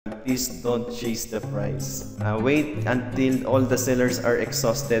please don't chase the price. Wait until all the sellers are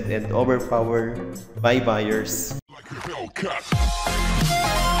exhausted and overpowered by buyers.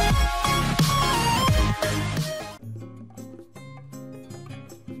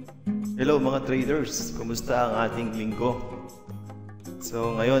 Hello mga traders, kumusta ang ating linggo?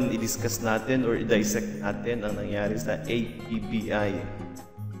 So ngayon, i-discuss natin or i-dissect natin ang nangyari sa apvi.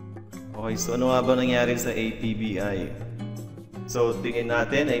 Okay, so ano nga ba nangyari sa apvi? So tingin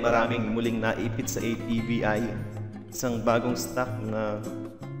natin ay maraming muling naipit sa apvi. Isang bagong stock na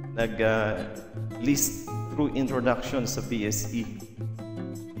nag-list through introduction sa PSE.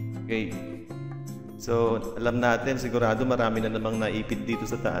 Okay, so alam natin, sigurado marami na namang naipit dito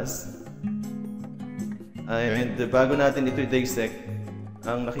sa taas. And bago natin ito i-dissect,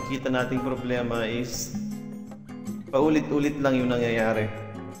 ang nakikita nating problema is paulit-ulit lang yung nangyayari.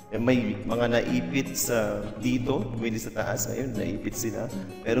 May mga naipit sa dito, bumili sa taas, ngayon naipit sila.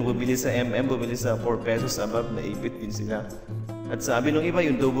 Pero bumili sa bumili sa 4 pesos above, naipit din sila. At sabi nung iba,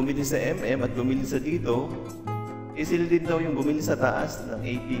 yung daw bumili sa at bumili sa dito, sila din daw yung bumili sa taas ng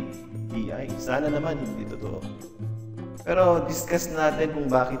apvi. Sana naman hindi totoo. Pero discuss natin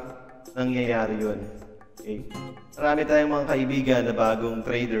kung bakit nangyayari yun. Okay. Marami tayong mga kaibigan na bagong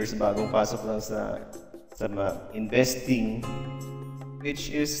traders, bagong pasok lang sa investing, which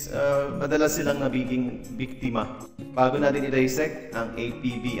is madalas silang nabiging biktima. Bago natin i-dissect ang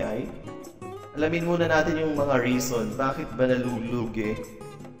apvi, alamin muna natin yung mga reason bakit ba nalulugi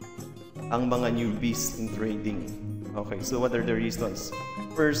ang mga newbies in trading. Okay, so what are the reasons?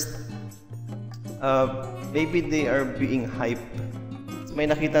 First, maybe they are being hyped. May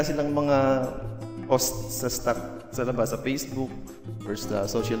nakita silang mga post sa stock sa labas, sa Facebook or sa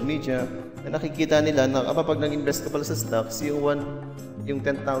social media, na nakikita nila na kapag nag-invest ka pala sa stocks, yung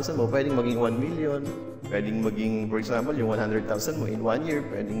 10,000 mo pwedeng maging 1 million, pwedeng maging, for example, yung 100,000 mo in 1 year,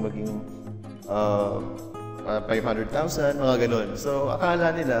 pwedeng maging 500,000, mga ganun. So,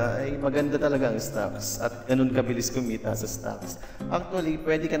 akala nila ay maganda talaga ang stocks at ganun kabilis kumita sa stocks. Actually,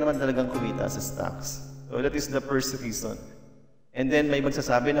 pwede ka naman talagang kumita sa stocks. So, that is the first reason. And then may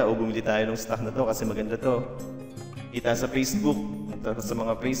magsasabi na, bumili tayo ng stock na to kasi maganda to. Kita sa Facebook, sa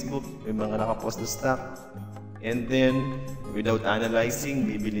mga Facebook, may mga nakapost na stock. And then, without analyzing,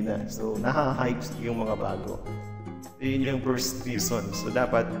 bibili na. So, naha-hype yung mga bago. So, yun yung first reason. So,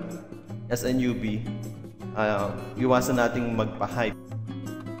 dapat, as a newbie, iwasan nating magpa-hype.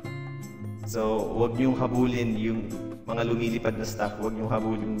 So, huwag niyong habulin yung mga lumilipad na stock. Huwag niyong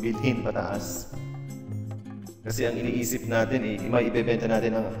habulin bilhin pataas. Kasi ang iniisip natin, may ibebenta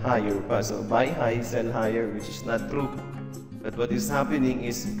natin ng higher pa. So, buy high, sell higher, which is not true. But what is happening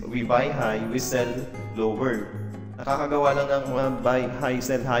is, we buy high, we sell lower. Nakakagawa lang ng buy high,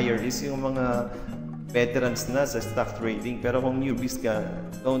 sell higher is yung mga veterans na sa stock trading. Pero kung newbies ka,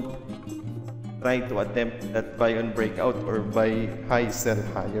 don't try to attempt that buy on breakout or buy high, sell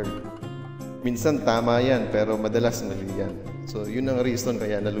higher. Minsan tama yan, pero madalas mali yan. So, yun ang reason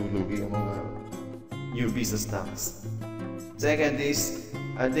kaya nalulugi yung mga newbies sa stocks. Second is,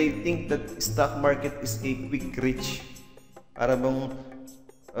 they think that stock market is a quick rich. Para bang,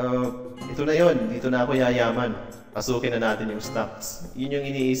 ito na yon, dito na ako yayaman. Pasukin na natin yung stocks. Yun yung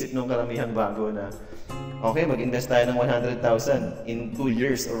iniisip ng karamihang bago na, okay, mag-invest tayo ng 100,000 in 2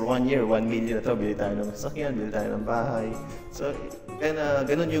 years or 1 year, 1 million na to, bili tayo ng sasakyan, bili tayo ng bahay. So,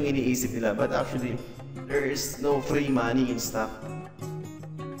 ganun yung iniisip nila. But actually, there is no free money in stock.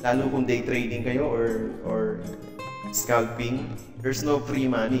 Lalo kung day trading kayo or scalping, there's no free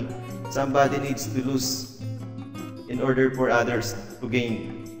money. Somebody needs to lose in order for others to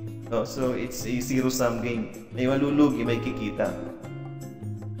gain. No? So it's a zero-sum game. May malulugi, may kikita.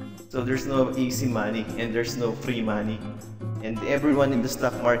 So there's no easy money and there's no free money. And everyone in the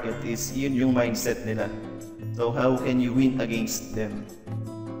stock market is yun yung mindset nila. So how can you win against them?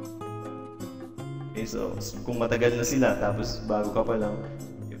 Okay, so kung matagal na sila tapos bago ka pa lang,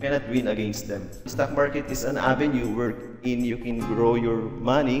 cannot win against them. Stock market is an avenue wherein you can grow your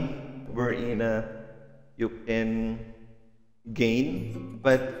money, wherein you can gain,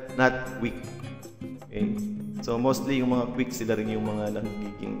 but not quick. Okay? So mostly yung mga quick, sila rin yung mga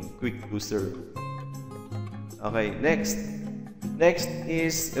nagiging quick loser. Okay, next. Next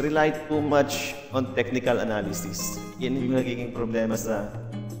is rely too much on technical analysis. Yan yung nagiging problema sa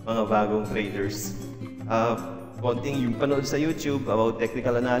mga bagong traders. Konting yung panood sa YouTube about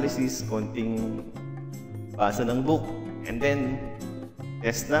technical analysis, konting basa ng book, and then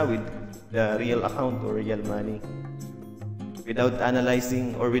test na with the real account or real money. Without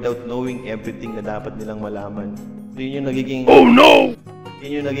analyzing or without knowing everything na dapat nilang malaman. So yun yung nagiging, oh no!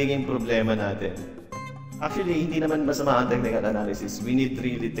 Yun yung nagiging problema natin. Actually, hindi naman masama ang technical analysis. We need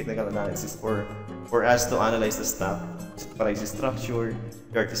really technical analysis for us to analyze the stock. Price structure,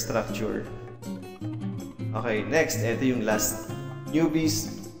 chart structure. Okay, next, ito yung last.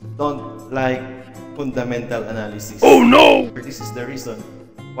 Newbies don't like fundamental analysis. Oh no! This is the reason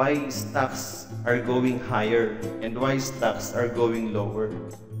why stocks are going higher and why stocks are going lower.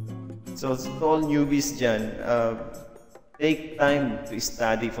 So, to all newbies dyan, take time to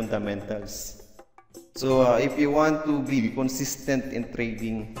study fundamentals. So, if you want to be consistent in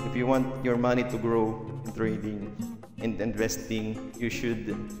trading, if you want your money to grow in trading and investing, you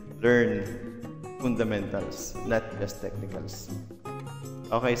should learn fundamentals, not just technicals.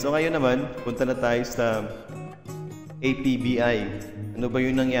 Okay, so ngayon naman, punta na tayo sa APBI. Ano ba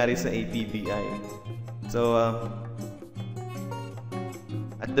yung nangyari sa APBI? So,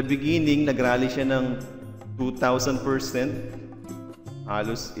 at the beginning, nag-rally siya ng 2,000%.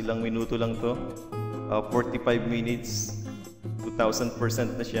 Halos ilang minuto lang to. 45 minutes,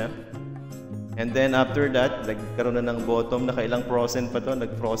 2,000% na siya. And then after that, nagkaroon na ng bottom. Nakailang % pa to.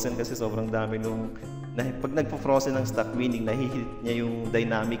 Nag-frozen kasi sobrang dami nung... Pag nagpo-frozen ng stock, meaning nahihit niya yung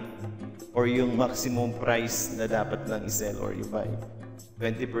dynamic or yung maximum price na dapat lang i-sell or i-buy.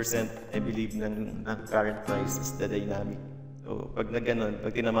 20% I believe ng current price is the dynamic. So pag nagganon,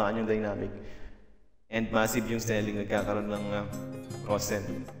 pag tinamaan yung dynamic and massive yung selling, nagkakaroon ng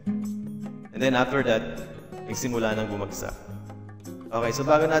frozen. And then after that, nagsimula nang bumagsak. Okay, so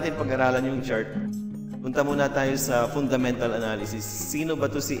bago natin pag-aralan yung chart, punta muna tayo sa fundamental analysis. Sino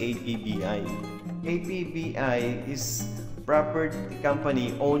ba to si APBI? APBI is property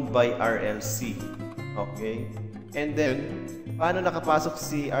company owned by RLC. Okay? And then, paano nakapasok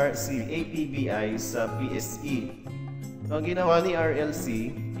si APBI sa PSE? So, ang ginawa ni RLC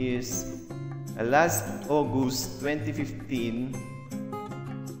is last August 2015,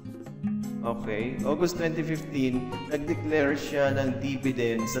 okay, August 2015, nag-declare siya ng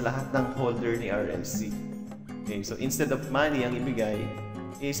dividend sa lahat ng holder ni RLC. Okay, so instead of money ang ibigay,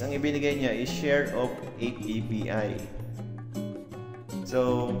 ang ibinigay niya is share of APBI.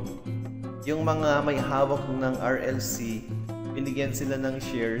 So, yung mga may hawak ng RLC, binigyan sila ng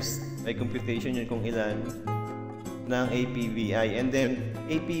shares, may computation yun kung ilan, ng APBI. And then,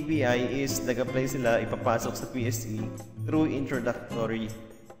 APBI is nag-apply sila, ipapasok sa PSE through introductory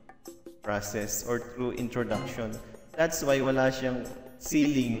process or through introduction. That's why wala siyang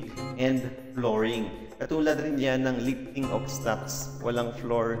ceiling and flooring. Katulad rin yan ng lifting of stocks. Walang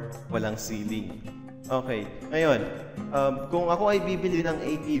floor, walang ceiling. Okay, ngayon, kung ako ay bibili ng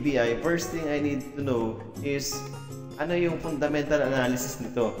APBI, first thing I need to know is ano yung fundamental analysis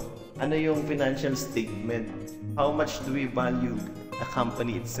nito? Ano yung financial statement? How much do we value the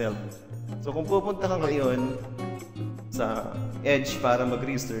company itself? So kung pupunta ka ngayon sa Edge para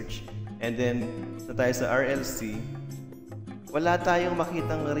mag-research, and then tayo sa RLC, wala tayong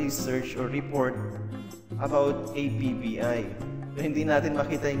makitang research or report about APBI. So, hindi natin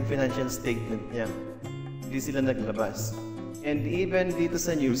makita yung financial statement niya. Hindi sila naglabas. And even dito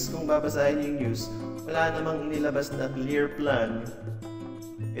sa news, kung babasahin yung news, wala namang inilabas na clear plan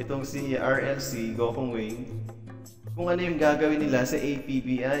itong si RLC, Gokong Wei, kung ano yung gagawin nila sa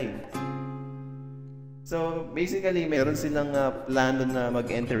APBI. So, basically, meron silang plano na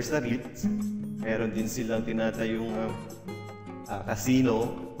mag-enter sa REITs. Meron din silang tinatayong casino.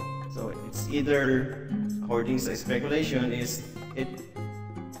 So, it's either, according sa speculation, it's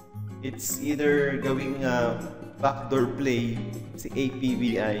either gawing backdoor play si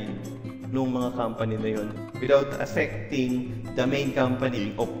APBI nung mga company na yun without affecting the main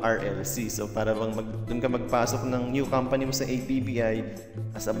company of RLC. So, para bang doon ka magpasok ng new company mo sa APBI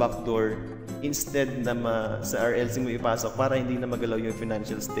as a backdoor instead na sa RLC mo ipasok para hindi na magalaw yung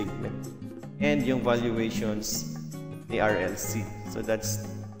financial statement and yung valuations ni RLC. So, that's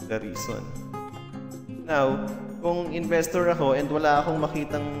the reason. Now, kung investor ako and wala akong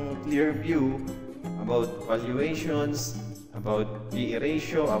makitang clear view about valuations, about PE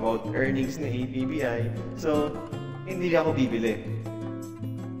ratio, about earnings ng APBI, so, hindi ako bibili.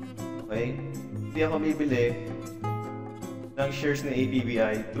 Okay? Hindi ako bibili ng shares ng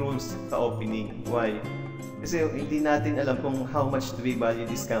APBI through sa opening. Why? Kasi hindi natin alam kung how much do we value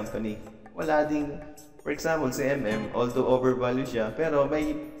this company. Wala ding, for example, si although overvalue siya, pero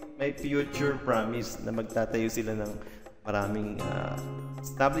may future promise na magtatayo sila ng maraming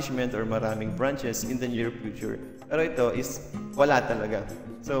establishment or maraming branches in the near future. Pero ito is wala talaga.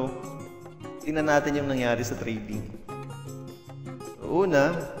 So, tingnan natin yung nangyari sa trading. So,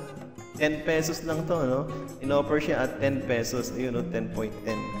 una, 10 pesos lang to, no? In-offer siya at 10 pesos, ayun, no?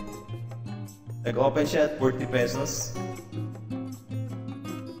 10.10. Nag-open siya at 40 pesos.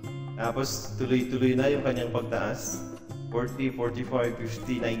 Tapos tuloy-tuloy na yung kanyang pagtaas. 40, 45,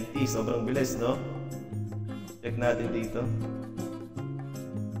 50, 90. Sobrang bilis, no? Check natin dito.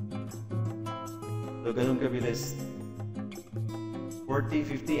 So, ganun kabilis. 40,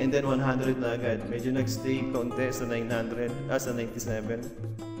 50, and then 100 na agad. Medyo nag-stay konti sa 900, sa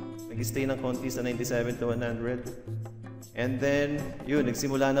 97. Nag-stay ng konti sa 97 to 100. And then, yun,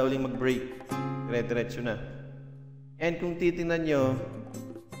 nagsimula na uling mag-break. Dire-diretso na. And kung titingnan nyo,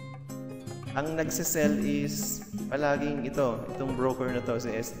 ang nagsisell is palaging itong broker na to, si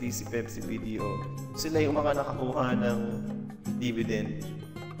SBC Pepsi BDO. Sila yung mga nakakuha ng dividend.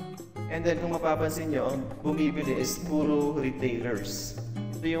 And then kung mapapansin nyo, ang bumibili is puro retailers.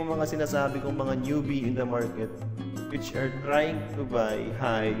 Ito yung mga sinasabi kong mga newbie in the market which are trying to buy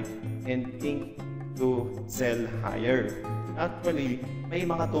high and think to sell higher. Actually, may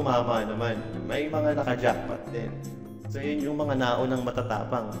mga tumama naman. May mga naka-jackpot din. So yun yung mga naunang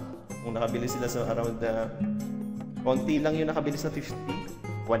matatapang. Kung nakabili sila sa around konti lang yung nakabili sa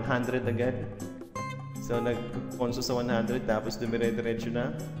 50, 100 agad. So nag-conso sa 100 tapos dumire-diretso na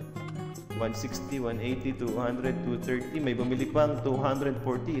 160, 180, 200, 230. May bumili pang 240.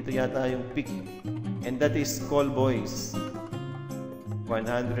 Ito yata yung peak. And that is Call Boys.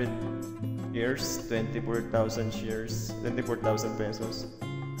 100 shares, 24,000 shares, 24,000 pesos.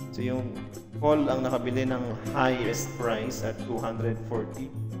 So yung Call ang nakabili ng highest price at 240.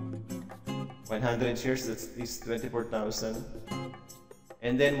 100 shares, that's at least 24,000.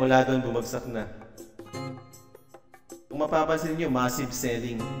 And then mula doon bumagsak na. Kung mapapansin nyo, massive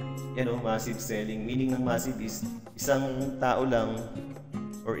selling. Yan o, massive selling. Meaning ng massive is isang tao lang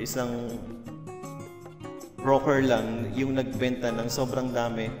or isang broker lang yung nagbenta ng sobrang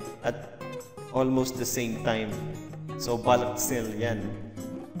dami at almost the same time. So bulk sell yan.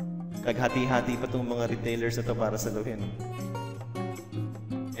 Naghati-hati pa itong mga retailers na ito para saluhin.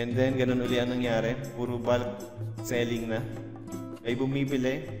 And then, ganun uli ang nangyari. Puro bulk selling na. May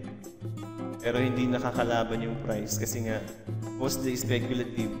bumibili, pero hindi nakakalaban yung price kasi nga, mostly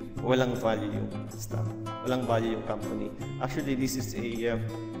speculative, walang value yung stock. Walang value yung company. Actually, this is a,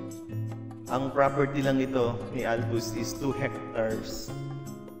 ang property lang ito ni Albus is 2 hectares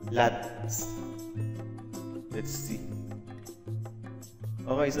lots. Let's see.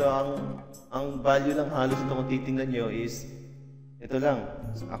 Okay, so ang value lang halos ito kung titingnan nyo is ito lang.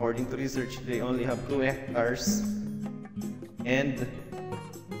 According to research, they only have 2 hectares and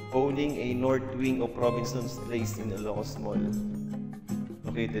owning a north wing of Robinson's Place in Ilocos Mall,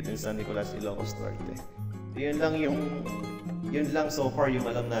 located in San Nicolas, Ilocos Norte. So, yun lang so far yung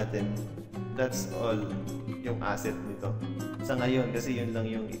alam natin. That's all yung asset nito. Sa ngayon, kasi yun lang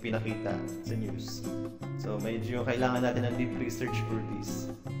yung ipinakita sa news. So, medyo kailangan natin ng deep research for this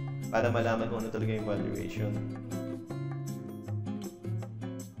para malaman kung ano talaga yung valuation.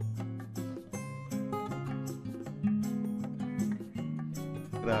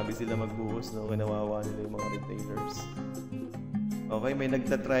 Grabe sila magbuhos, no? Kinawawa nila yung mga retailers. Okay, may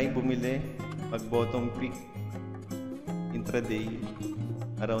nagtatry bumili pag bottom peak intraday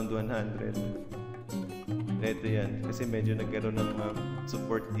around 100. Ito yan, kasi medyo nagkaroon ng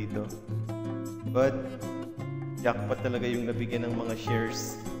support dito. But jackpot talaga yung nabigyan ng mga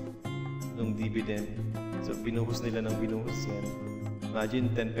shares ng dividend. So binuhos nila ng binuhos yan. Imagine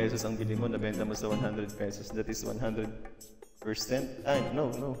 10 pesos ang bili mo, nabenta mo sa 100 pesos. That is 100%.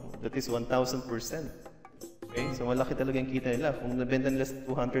 No. That is 1,000%. Okay? So malaki talaga yung kita nila. Kung nabenta nila sa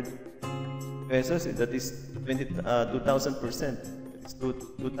 200 pesos, that is 2,000%. It's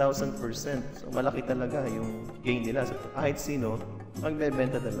 2,000%. So malaki talaga yung gain nila. So kahit sino,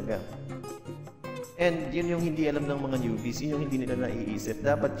 magbebenta talaga. And yun yung hindi alam ng mga newbies, yun yung hindi nila naiisip.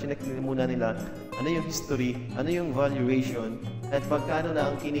 Dapat chinek muna nila ano yung history, ano yung valuation, at pagkano na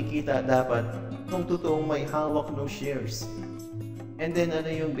ang kinikita dapat kung totoong may hawak ng shares. And then ano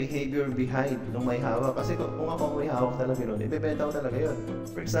yung behavior behind nung may hawak. Kasi kung ako may hawak talaga nun, ibebenta ko talaga yun.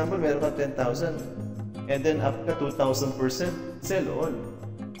 For example, meron ka 10,000 and then up ka 2,000%, sell all.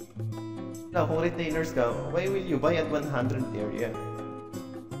 Now, kung retainers ka, why will you buy at 100 area?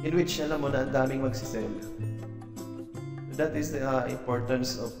 In which alam mo na ang daming magsisell. That is the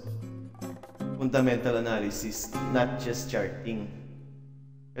importance of fundamental analysis, not just charting.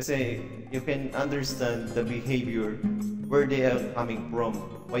 Kasi you can understand the behavior, where they are coming from,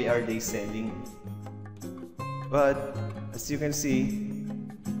 why are they selling. But as you can see,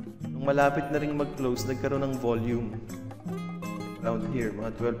 nung malapit na rin mag-close, nagkaroon ng volume around here,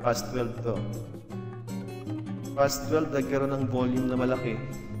 mga past 12 to. Past 12, nagkaroon ng volume na malaki.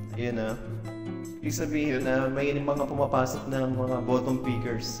 Ayan na. Ibig sabihin na may mga pumapasok ng mga bottom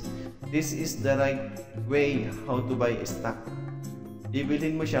pickers. This is the right way how to buy a stock.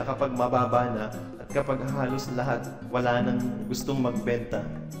 Bibilhin mo siya kapag mababa na at kapag halos lahat wala nang gustong magbenta.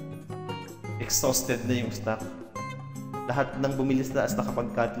 Exhausted na yung stock. Lahat ng bumili sa taas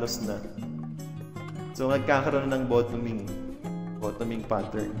nakapag-cut loss na. So nagkakaroon ng bottoming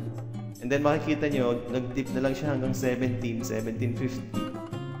pattern. And then makikita nyo, nag-dip na lang siya hanggang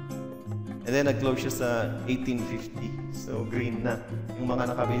 1750. And then nag-close siya sa 1850. So green na. Yung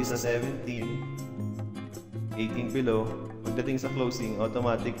mga nakabili sa 17, 18 below, pagdating sa closing,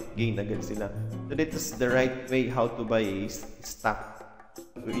 automatic gain agad sila. So that is the right way how to buy a stock.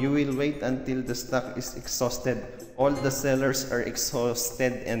 You will wait until the stock is exhausted. All the sellers are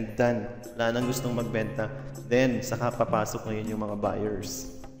exhausted and done. Wala nang gustong magbenta. Then, saka papasok ngayon yung mga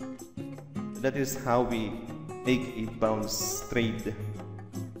buyers. So that is how we make a bounce trade.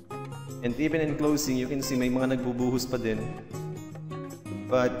 And even in closing, you can see may mga nagbubuhos pa din.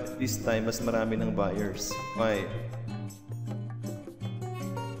 But this time, mas marami ng buyers. Why?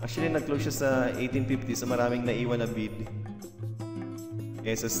 Actually, nag-close siya sa 1850, so maraming naiwan na bid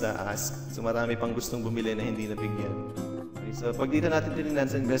kaysa sa ask. So marami pang gustong bumili na hindi nabigyan. Okay, so pag dito natin tinignan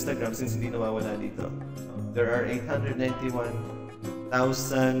sa Instagram, since hindi nawawala dito, there are 891,000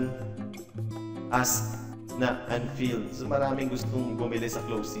 ask na unfilled. So maraming gustong bumili sa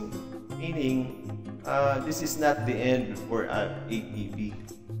closing. Meaning, this is not the end for apvi.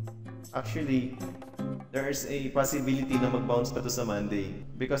 Actually, there's a possibility na mag-bounce pa to sa Monday.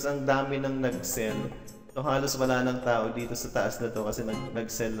 Because ang dami nang nag-sell. So halos wala ng tao dito sa taas na to kasi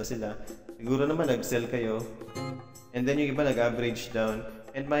nag-sell na sila. Siguro naman nag-sell kayo. And then yung iba nag-average down.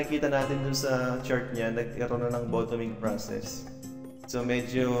 And makikita natin dun sa chart niya, nagkaroon na ng bottoming process. So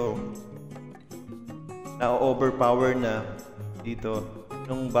medyo na-overpower na dito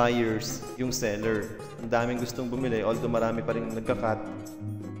ng buyers yung seller. Ang daming gustong bumili, although marami pa rin nagka-cut.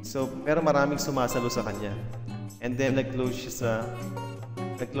 So, pero maraming sumasalo sa kanya. And then nag-close siya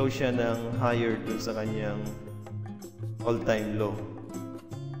ng higher dun sa kanyang all-time low.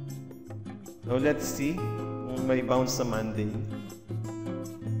 So let's see kung may bounce sa Monday.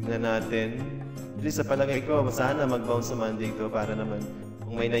 Tignan natin. At least sa palagay ko, sana mag-bounce sa Monday ito para naman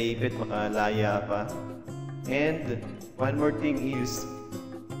kung may naipit, makalaya pa. And one more thing is,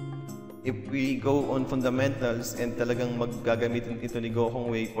 if we go on fundamentals and talagang maggagamitin ito ni Gokong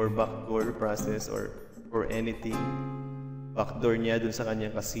Wei for backdoor process or for anything, backdoor niya dun sa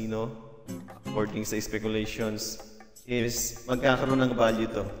kanyang casino according sa speculations is magkakaroon ng value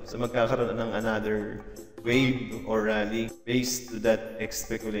to. So magkakaroon ng another wave or rally based to that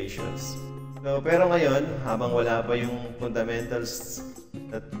speculations. So pero ngayon, habang wala pa yung fundamentals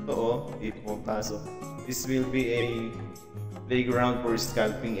na totoo, di pumapasok, this will be a playground for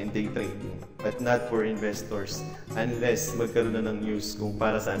scalping and day trading, but not for investors unless magkaroon na ng news kung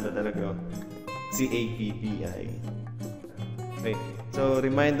para saan na talaga si apvi. Okay. So,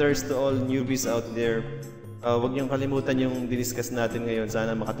 reminders to all newbies out there. Huwag niyong kalimutan yung diniscuss natin ngayon.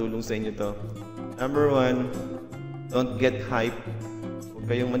 Sana makatulong sa inyo to. Number 1, don't get hype. Huwag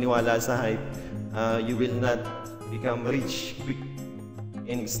kayong maniwala sa hype. You will not become rich quick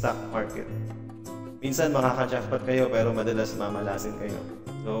in stock market. Minsan makaka-jackpot kayo pero madalas mamalasin kayo.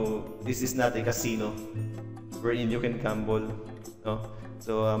 So, this is not a casino wherein you can gamble. No?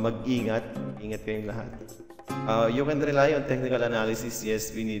 So, mag-ingat. Ingat kayong lahat. You can rely on technical analysis.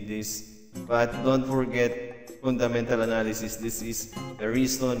 Yes, we need this. But don't forget fundamental analysis. This is the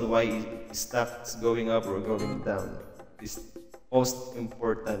reason why stocks going up or going down. This is most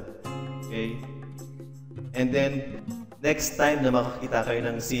important. Okay? And then, next time na makakita kayo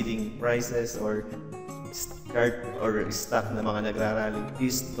ng ceiling prices or start or stock na mga nagrarally,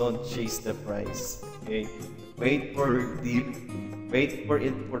 please don't chase the price. Okay? Wait for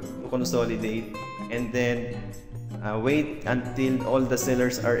it to consolidate, and then wait until all the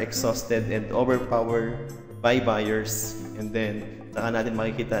sellers are exhausted and overpowered by buyers, and then saka natin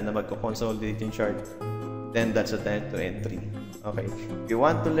makikita na magko-consolidate yung chart. Then that's the time to entry. Okay. If you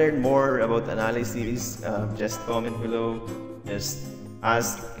want to learn more about analysis, just comment below. Just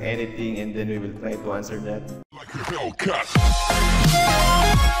ask anything, and then we will try to answer that. Like a Hellcat.